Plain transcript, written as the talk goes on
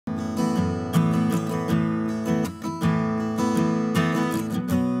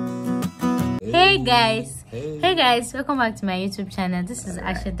Hey guys, welcome back to my YouTube channel. This is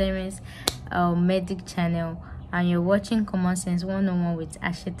Asha Deme's medic channel, and you're watching Common Sense 101 with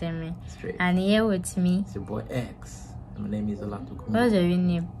Asha Deme. And here with me, it's your boy X. My name is Olatukunbo. What's your real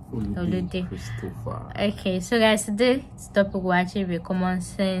name? Olude Christopher. Okay, so guys, today's topic will actually be Common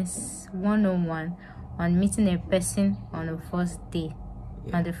Sense 101 on meeting a person on the first day.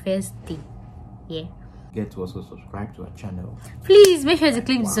 On the first day. Yeah. Get to also subscribe to our channel. Please make sure to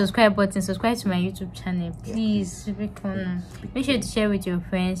click the subscribe button. Subscribe to my YouTube channel, please. Make sure to share with your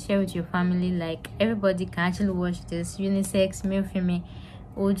friends, share with your family. Like, everybody can actually watch this. Unisex, male, female,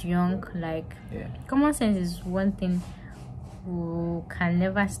 old, young. Like, Common Sense is one thing we can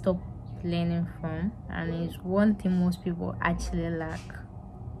never stop learning from, and it's one thing most people actually lack,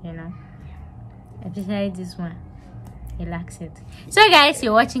 you know, especially this one. Relax it. So guys,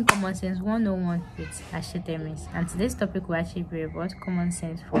 you're watching Common Sense 101 with Asha Deme, and today's topic will actually be about common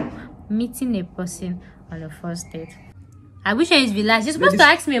sense for meeting a person on the first date. I wish I was relaxed. You're supposed to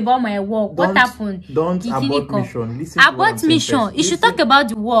ask me about my work. What happened? Don't abort mission. Listen abort mission. You should talk about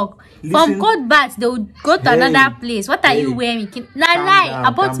the work. From cold baths, they would go to another place. What are you wearing? Lie.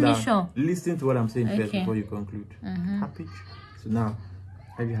 Abort mission. Listen to what I'm saying first before you conclude. Happy? So now,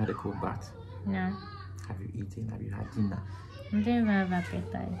 have you had a cold bath? No. Have you eaten? Have you had dinner? I don't even have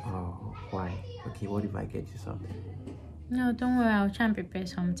appetite. Oh, why? Okay, what if I get you something? No, don't worry. I'll try and prepare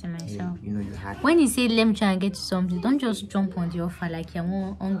something myself. You know you had. When you say let me try and get you something, don't just jump on the offer like you're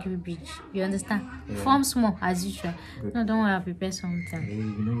one hungry bitch. You understand? Form small as usual. Good. No, don't worry. I'll prepare something. Hey, you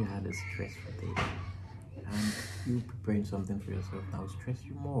know you had a stressful day, and you preparing something for yourself now will stress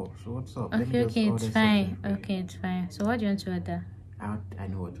you more. So what's up? Okay, it's fine. Okay, it's fine. So what do you want to order? I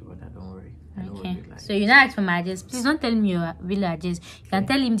know what to order. Don't worry. Okay, so you now ask for my address. Please don't tell me your real address. You can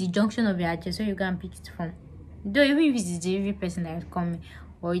tell him the junction of your address so you can pick it from. Though even if it's the delivery person that is coming,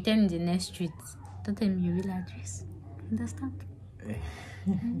 or you tell him the next street, don't tell me your real address. Understand?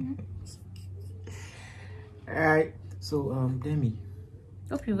 Alright. So Demi.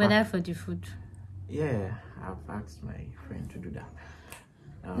 Hope you ordered for the food. Yeah, I've asked my friend to do that.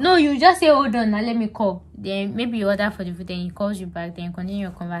 No, you just say hold on, now let me call. Then maybe you order for the food, then he calls you back, then you continue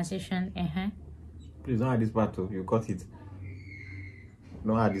your conversation. Please don't add this part too. You cut it.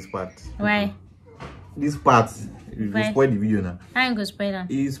 Don't add this part. Why? This part you will spoil the video now. I ain't gonna spoil them.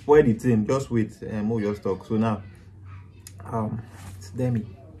 He spoiled the thing. Just wait and move your stock. So now it's Demi.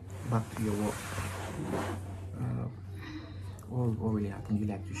 Back to your work. What really happened? You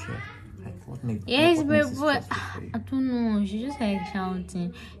like to share? Like what made but I don't know. She just like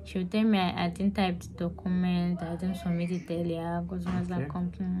shouting. She would tell me I didn't type the document. I didn't submit it earlier because I was like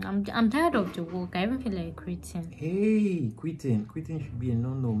complaining. I'm tired of the work. I even feel like quitting. Hey, quitting should be a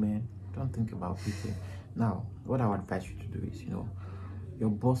no, man. Don't think about quitting. Now, what I would advise you to do is, your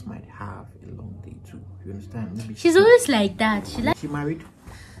boss might have a long day too. You understand? Maybe she's always like that. She married.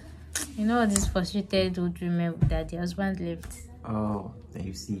 You know this frustrated old woman that the husband left. Oh, then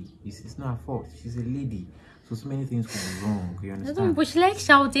you see, it's not her fault. She's a lady, so many things can be wrong. You understand? But she likes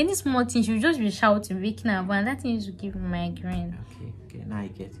shouting. Any small thing, she'll just be shouting, waking up, and that thing used to give me migraine. Okay, now I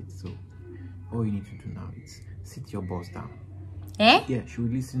get it. So, all you need to do now is sit your boss down. Yeah, she will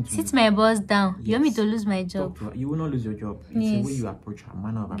listen to you. Sit my boss down. Yes. You want me to lose my job? You will not lose your job. It's the way you approach her,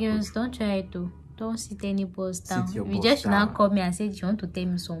 manner of approach. Girls, don't try it though. Don't sit any boss down. You just now call me and said you want to tell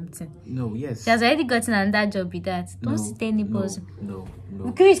me something. No, yes. She has already gotten another job with that. Don't sit any boss. No.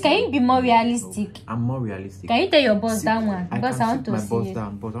 Chris, can you be more realistic? No, I'm more realistic. Can you tell your boss that one? Because I want to see my boss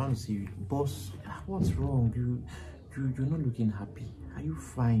down, but I want to see you. Boss, what's wrong? You're not looking happy. Are you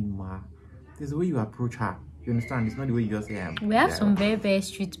fine, ma? There's the way you approach her. You understand? It's not the way you just say we have some very, very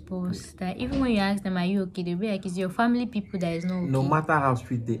street boss that even when you ask them, are you okay? They'll be like, it's your family people that is not okay. No matter how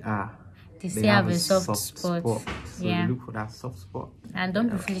street they are, they still have a soft spot. So you look for that soft spot. And don't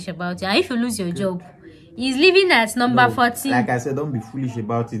be foolish about it. And if you lose your job, he's living at number 14. Like I said, don't be foolish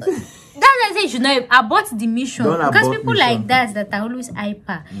about it. That's why I say you should not abort the mission. Because people like that are always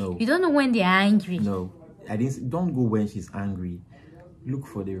hyper. No. You don't know when they are angry. No. Don't go when she's angry. Look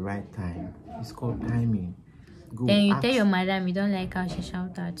for the right time. It's called timing. Then you tell your madam you don't like how she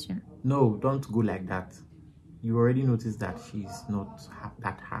shouts at you. No, don't go like that. You already noticed that she's not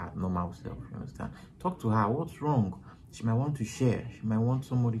that her normal self. You understand? Talk to her. What's wrong? She might want to share. She might want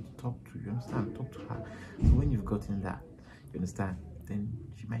somebody to talk to. You understand? Talk to her. So when you've gotten that, you understand, then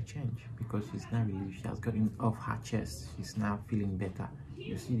she might change because she's now relieved. She has gotten off her chest. She's now feeling better.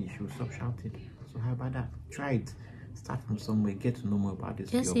 You see, she will stop shouting. So how about that? Try it. Start from somewhere, get to know more about this.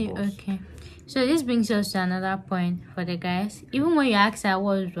 Just say okay. So this brings us to another point for the guys. Even when you ask her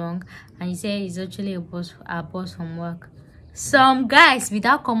what's wrong and you say it's actually a boss from work, Some guys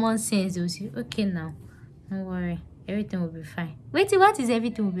without common sense, they'll say, okay, now, don't worry, everything will be fine. Wait, what is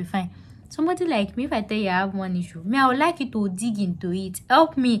everything will be fine? Somebody like me, if I tell you I have one issue, I would like you to dig into it.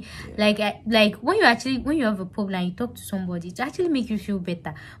 Help me. Yeah. Like when you have a problem and you talk to somebody, it actually make you feel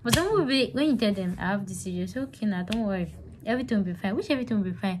better. But some people, when you tell them I have this issue, say, okay, now don't worry, everything will be fine. Which everything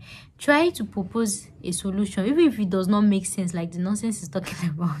will be fine. Try to propose a solution, even if it does not make sense, like the nonsense he's talking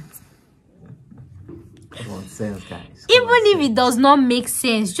about. Common sense, guys. Even if it does not make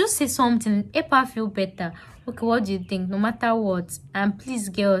sense, just say something. Help her feel better. Okay, what do you think? No matter what. And please,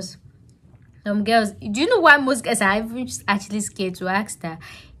 girls, some girls, do you know why most guys are even actually scared to ask that?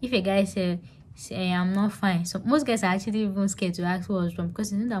 If a guy say I'm not fine, so most guys are actually even scared to ask what's wrong,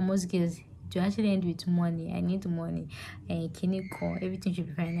 because you know that most girls to actually end with money. I need money, and can you call? Everything should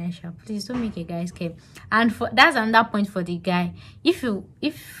be financial. Please don't make a guy scared. And that's another point for the guy. If you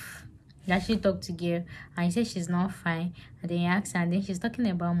actually talk to girl and you say she's not fine, and then you ask her and then she's talking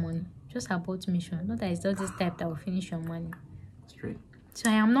about money, just about mission. Not that it's not this type that will finish your money. Straight. So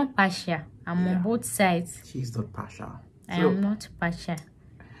I am not partial. I'm on both sides. She's not partial. I am not partial.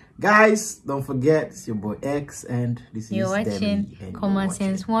 Guys, don't forget, it's your boy X, and this you're is watching Common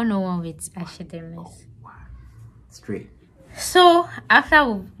Sense 101 with Ashedemis. Oh, wow. Straight. So after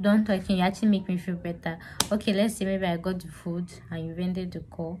we've done talking, you actually make me feel better. Okay, let's say maybe I got the food and you ended the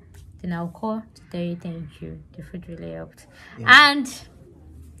call. Then I'll call to tell you thank you. The food really helped. Yeah. And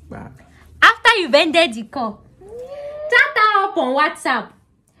after you've ended the call, chat her up on WhatsApp.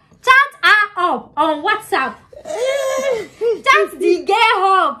 Chat her up on WhatsApp. Chat the girl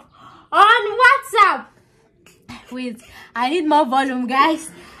up on WhatsApp. Wait, I need more volume, guys.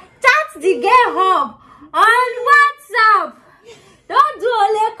 Chat the girl up on WhatsApp. Don't do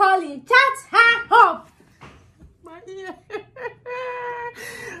only calling. Chat her up.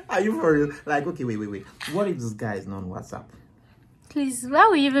 Are you for real? Like, okay, wait. What if this guy is not on WhatsApp? Please, why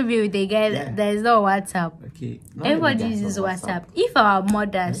would you even be with a guy that is not WhatsApp? Okay. Everybody uses WhatsApp. If our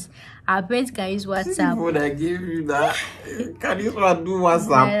mothers, our parents can use WhatsApp. What I give you that? Can you not do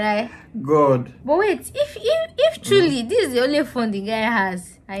WhatsApp? God. But wait, if truly this is the only phone the guy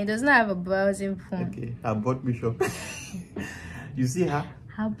has and he does not have a browsing phone. Okay, I bought me shop. You see her?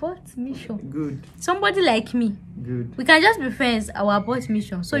 I bought mission. Good. Somebody like me. Good. We can just be friends. I bought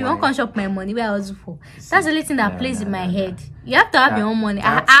mission. So you won't come shop my money where I was for. That's the only thing that plays in my head. You have to have your own money.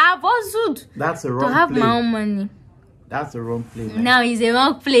 I have also that's a wrong to have play. my own money. That's a wrong play. Man. Now it's a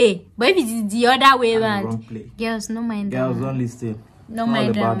wrong play. But if it is the other way around, wrong play. Girls, no mind. Girls don't listen. No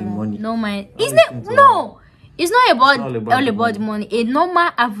mind about the money. No mind. It's not all about the money. A normal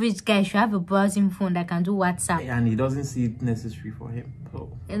average guy should have a browsing phone that can do WhatsApp. And he doesn't see it necessary for him. So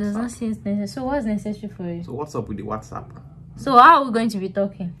it does not seem necessary. So what's necessary for you? So what's up with the WhatsApp? So how are we going to be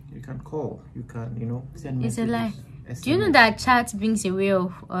talking? You can call. You can, send messages. It's a lie. SMS. Do you know that chat brings a way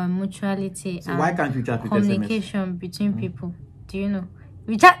of mutuality so and why can't you chat with communication between people? Do you know?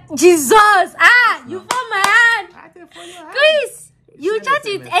 We chat. Jesus! You found my hand! I can follow your hand. Chris! You chat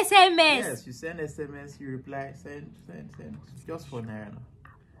with SMS. Yes, you send SMS, you reply, send. Just for Naira.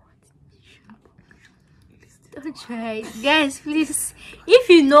 Don't try it. Guys, please. If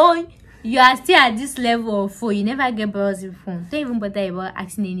you know you are still at this level of phone, you never get browsing phone. Don't even bother about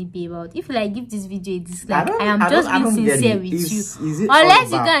asking anybody about. If you like, give this video a dislike. I am just being sincere with you. Is it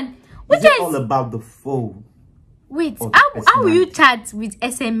unless you can. Is it all about the phone? Wait, how will you chat with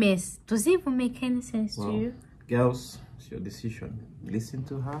SMS? Does it even make any sense to you? Girls, it's your decision. Listen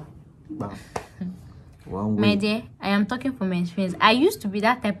to her. Bam. My dear, I am talking from experience. I used to be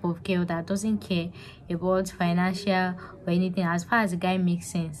that type of girl that doesn't care about financial or anything as far as the guy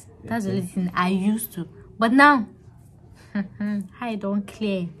makes sense. That's the only thing I used to. But now, I don't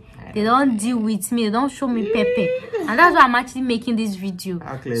care. They don't deal with me. They don't show me pepe. And that's why I'm actually making this video.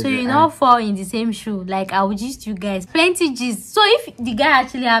 So you not fall in the same shoe. Like I will gist you guys. Plenty gist. So if the guy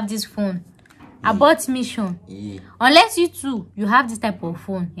actually have this phone, I bought mission. Unless you two, you have this type of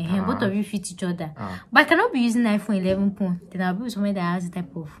phone. Both of you fit each other. But I cannot be using iPhone 11 phone. Then I'll be with somebody that has this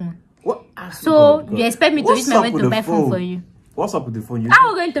type of phone. What? So you expect me to use my way to buy phone for you? What's up with the phone? How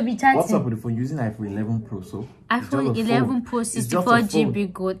are we going to be chatting? What's up with the phone using iPhone 11 Pro? So iPhone 11 Pro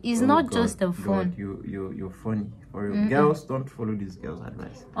 64GB gold. It's not just a phone. God, you're funny. For real. Girls, don't follow this girl's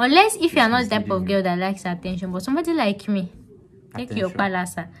advice. Unless if you are not the type of girl that likes attention, but somebody like me, take your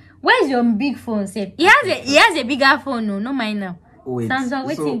palasa. Where's your big phone? Say he has a bigger phone. No mine now. Wait, Samsung,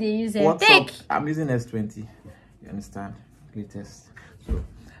 waiting they use it. Take. I'm using S20. You understand? Latest. So,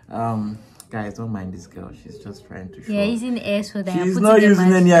 guys, don't mind this girl. She's just trying to show. Yeah, using the S so that she's not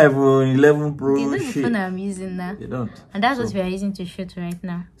using any iPhone 11 Pro. They know the phone I'm using now. They don't. And that's what we are using to shoot right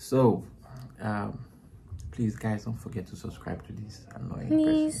now. So, Please, guys, don't forget to subscribe to this annoying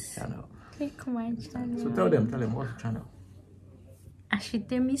Please. person's channel. Click my channel. So tell them what's the channel.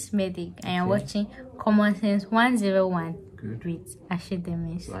 Ashidemis Medic. I am watching Common Sense 101 Good. with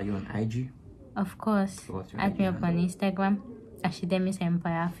Ashidemis. So are you on IG? Of course. So what's your Add me IG up on handle? Instagram, Ashidemis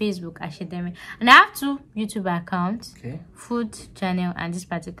Empire, Facebook, Ashidemis. And I have 2 YouTube accounts. Okay. Food channel and this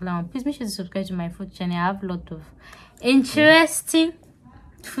particular one. Please make sure to subscribe to my food channel. I have a lot of interesting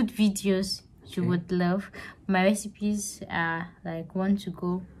food videos you would love. My recipes are like one to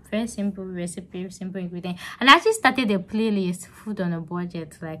go. Very simple recipe, simple ingredient. And I actually started a playlist, food on a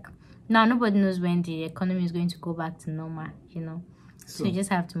budget. Like now nobody knows when the economy is going to go back to normal, you know. So you just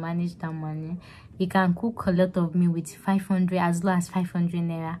have to manage that money. You can cook a lot of meal with 500, as low as 500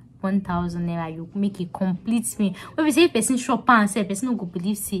 naira, 1000 naira. You make a complete meal. When we say person shop and say person no go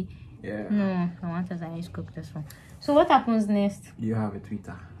believe see. Yeah. No, I want us to cook this one. So what happens next? You have a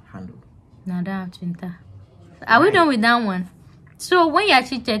Twitter handle. No, I don't have Twitter. Are we done with that one? So when you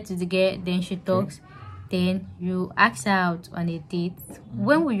actually chat to the girl, then she talks, then you ask her out on a date.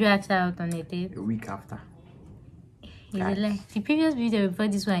 When will you ask her out on a date? A week after. Is it like the previous video before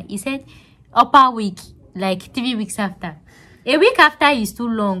this one? He said upper week, like 3 weeks after. A week after is too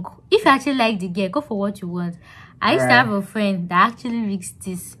long. If you actually like the girl, go for what you want. I used to have a friend that actually risked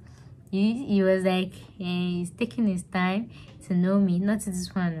this. He was like, he's taking his time to know me, not this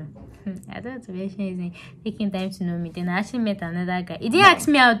one. I don't want to mention his name. Taking time to know me. Then I actually met another guy. He didn't ask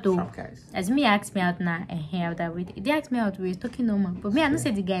me out though. As me asked me out now, he didn't ask me out. We were talking normal. But me, I don't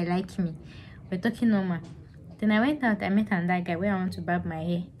say the guy like me. We're talking normal. Then I went out. I met another guy where I want to barb my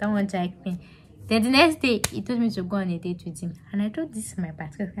hair. That one like me. Then the next day, he told me to go on a date with him. And I told this is my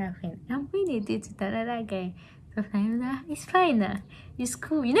particular friend. I'm going on a date with another guy. So I was like, it's fine now. It's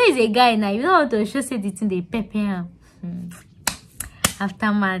cool. You know, he's a guy now. You know how to show say the thing they pepper him.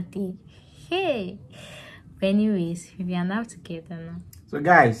 After my day. Hey. But anyways, we are now together now. So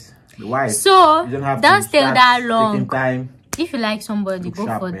guys, the wife. So you don't have don't to stay that long. Taking time. If you like somebody, go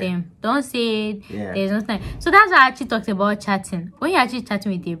sharp, for man. them. Don't say there's no time. So that's why I actually talked about chatting. When you're actually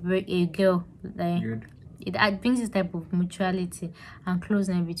chatting with a girl, like it brings this type of mutuality and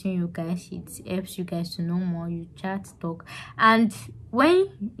closeness between you guys. It helps you guys to know more. You chat, talk, and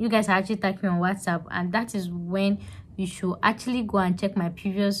when you guys are actually talking on WhatsApp, and that is when you should actually go and check my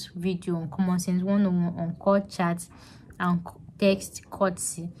previous video on Common Sense 101 on call chat and text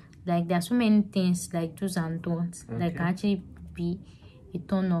courtesy. Like there are so many things like do's and don'ts that can actually be a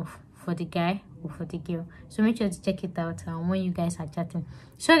turn off for the guy or for the girl. So make sure to check it out when you guys are chatting.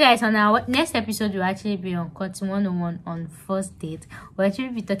 So guys, on our next episode we'll actually be on Courtesy 101 on first date. We'll actually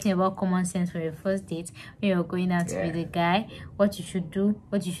be talking about common sense for a first date when you're going out with the guy, what you should do,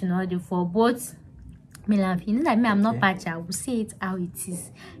 what you should not do for both male and female. You know that me, I'm not patchy. I will say it how it is.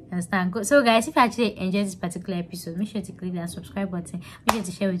 You understand? So guys, if you actually enjoyed this particular episode, make sure to click that subscribe button. Make sure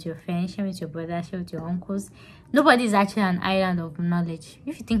to share with your friends, share with your brother, share with your uncles. Nobody is actually an island of knowledge.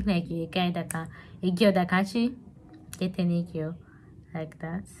 If you think like you're a guy that can, a girl that can actually get any girl like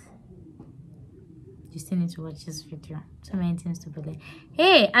that, you still need to watch this video. So many things to believe.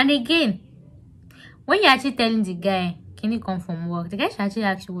 Hey, and again, when you're actually telling the guy, can you come from work, the guy should actually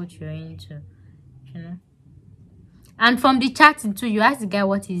ask you what you're into, you know. And from the chatting too, you ask the guy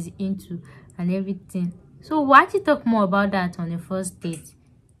what he's into and everything. So we'll actually talk more about that on the first date.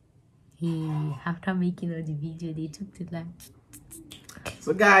 Hey, after making all the video, they took the line.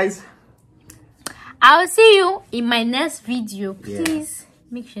 So guys, I'll see you in my next video. Please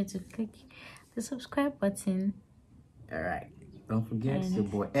make sure to click the subscribe button. All right, don't forget it's your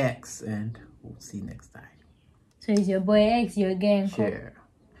boy X, and we'll see you next time. So it's your boy X, your girl, share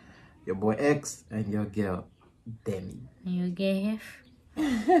your boy X and your girl Demi, and your girl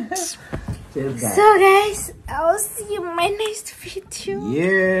F. Cheers, guys. So guys, I'll see you in my next video.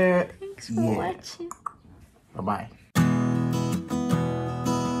 Yeah, thanks for watching. Bye bye.